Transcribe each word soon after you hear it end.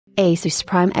Asus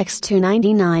Prime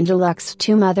X299-Deluxe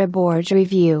II Motherboard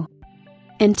Review.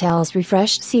 Intel's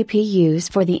refreshed CPUs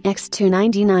for the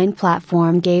X299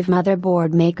 platform gave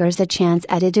motherboard makers a chance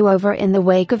at a do-over in the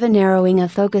wake of a narrowing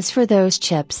of focus for those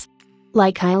chips.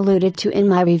 Like I alluded to in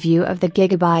my review of the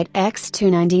Gigabyte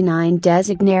X299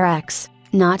 Designator X,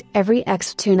 not every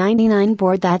X299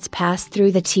 board that's passed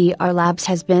through the TR Labs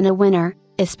has been a winner,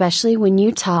 especially when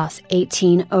you toss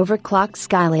 18 overclocked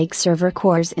Skylake server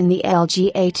cores in the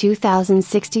LGA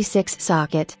 2066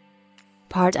 socket.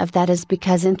 Part of that is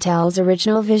because Intel's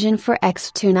original vision for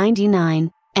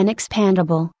X299, an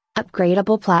expandable,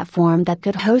 upgradable platform that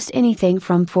could host anything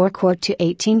from 4-core to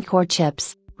 18-core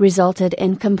chips, resulted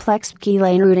in complex key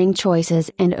lane routing choices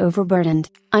and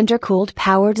overburdened, undercooled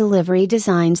power delivery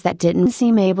designs that didn't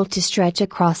seem able to stretch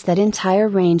across that entire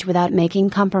range without making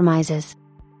compromises.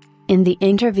 In the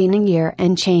intervening year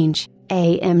and change,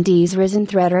 AMD's Ryzen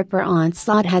Threadripper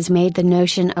onslaught has made the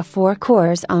notion of 4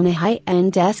 cores on a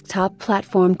high-end desktop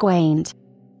platform quaint.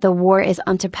 The war is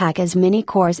on to pack as many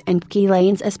cores and key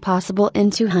lanes as possible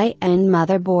into high-end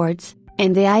motherboards,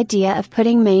 and the idea of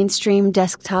putting mainstream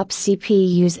desktop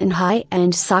CPUs in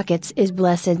high-end sockets is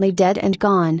blessedly dead and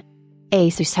gone.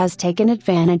 Asus has taken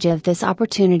advantage of this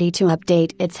opportunity to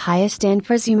update its highest-end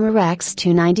prosumer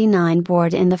X299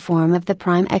 board in the form of the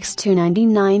Prime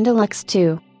X299-Deluxe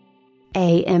II.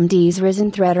 AMD's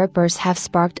Ryzen Threadrippers have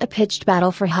sparked a pitched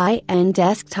battle for high-end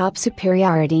desktop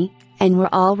superiority, and we're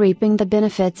all reaping the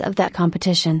benefits of that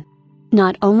competition.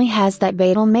 Not only has that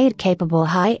battle made capable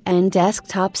high-end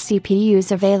desktop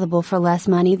CPUs available for less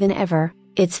money than ever,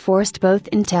 it's forced both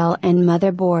Intel and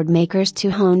motherboard makers to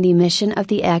hone the mission of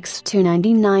the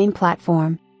X299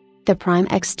 platform. The Prime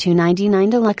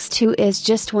X299-Deluxe II is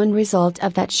just one result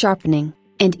of that sharpening,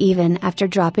 and even after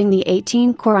dropping the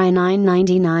 18-core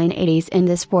i9-9980s in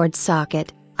this board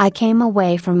socket, I came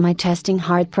away from my testing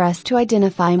hard-pressed to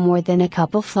identify more than a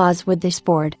couple flaws with this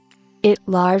board. It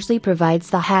largely provides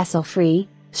the hassle-free,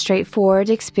 straightforward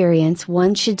experience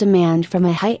one should demand from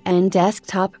a high-end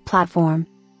desktop platform.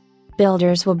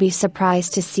 Builders will be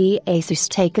surprised to see Asus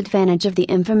take advantage of the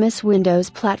infamous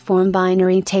Windows platform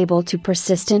binary table to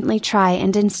persistently try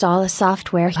and install a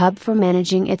software hub for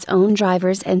managing its own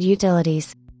drivers and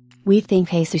utilities. We think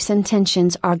Asus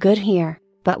intentions are good here,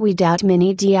 but we doubt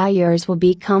many DIers will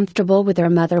be comfortable with their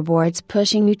motherboards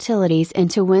pushing utilities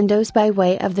into Windows by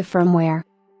way of the firmware.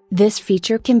 This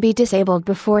feature can be disabled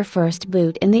before first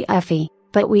boot in the UEFI,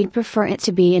 but we'd prefer it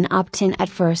to be an opt-in at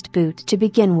first boot to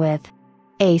begin with.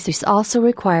 Asus also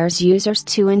requires users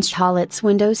to install its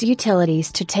Windows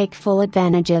utilities to take full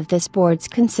advantage of this board's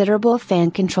considerable fan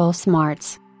control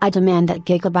smarts, a demand that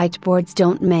Gigabyte boards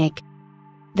don't make.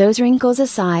 Those wrinkles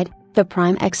aside, the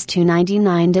Prime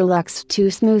X299-Deluxe II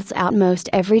smooths out most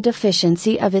every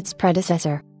deficiency of its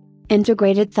predecessor.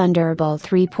 Integrated Thunderbolt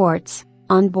 3 ports,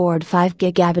 onboard 5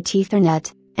 Gigabit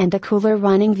Ethernet, and a cooler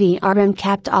running Vrm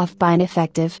capped off by an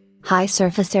effective, high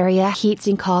surface area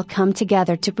heatsink all come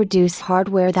together to produce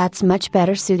hardware that's much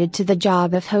better suited to the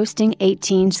job of hosting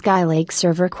 18 Skylake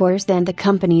server cores than the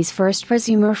company's first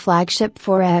prosumer flagship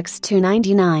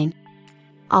 4X299.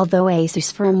 Although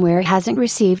Asus firmware hasn't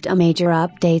received a major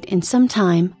update in some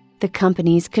time, the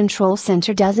company's control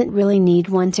center doesn't really need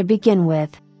one to begin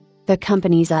with. The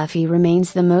company's UEFI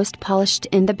remains the most polished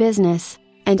in the business,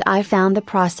 and I found the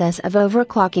process of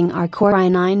overclocking our Core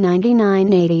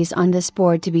i9-9980s on this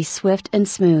board to be swift and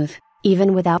smooth,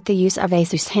 even without the use of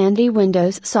Asus handy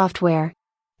Windows software.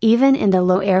 Even in the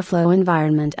low airflow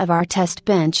environment of our test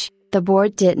bench, the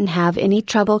board didn't have any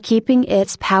trouble keeping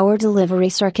its power delivery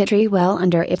circuitry well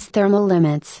under its thermal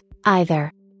limits,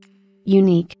 either.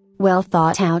 Unique,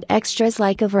 well-thought-out extras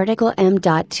like a vertical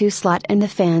M.2 slot and the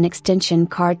fan extension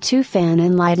card 2 fan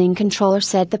and lighting controller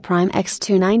set the Prime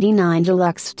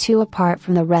X299-Deluxe II apart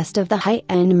from the rest of the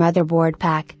high-end motherboard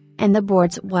pack, and the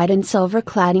board's white and silver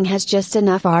cladding has just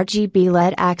enough RGB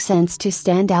LED accents to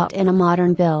stand out in a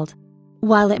modern build.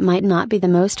 While it might not be the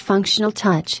most functional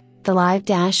touch, the Live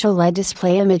OLED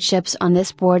display amidships on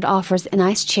this board offers a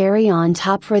nice cherry on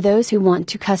top for those who want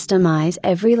to customize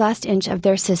every last inch of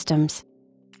their systems.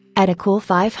 At a cool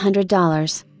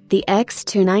 $500, the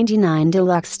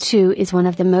X299-Deluxe II is one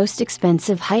of the most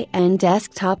expensive high-end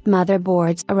desktop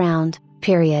motherboards around,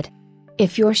 period.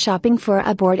 If you're shopping for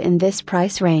a board in this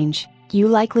price range, you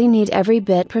likely need every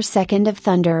bit per second of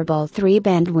Thunderbolt 3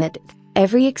 bandwidth,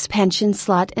 every expansion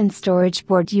slot and storage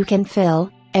board you can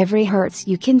fill, every hertz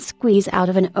you can squeeze out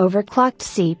of an overclocked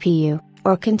CPU,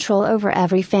 or control over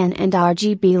every fan and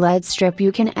RGB LED strip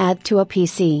you can add to a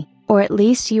PC. Or at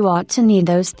least you ought to need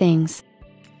those things.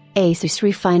 Asus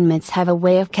refinements have a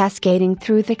way of cascading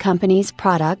through the company's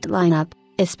product lineup,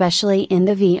 especially in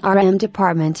the VRM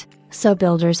department, so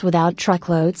builders without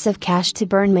truckloads of cash to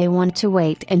burn may want to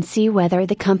wait and see whether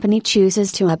the company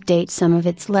chooses to update some of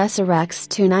its lesser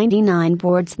X299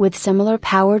 boards with similar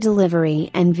power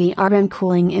delivery and VRM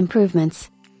cooling improvements.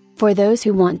 For those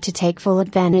who want to take full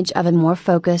advantage of a more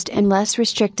focused and less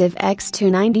restrictive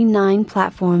X299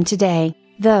 platform today,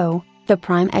 though, the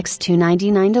Prime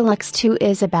X299 Deluxe II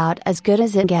is about as good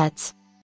as it gets.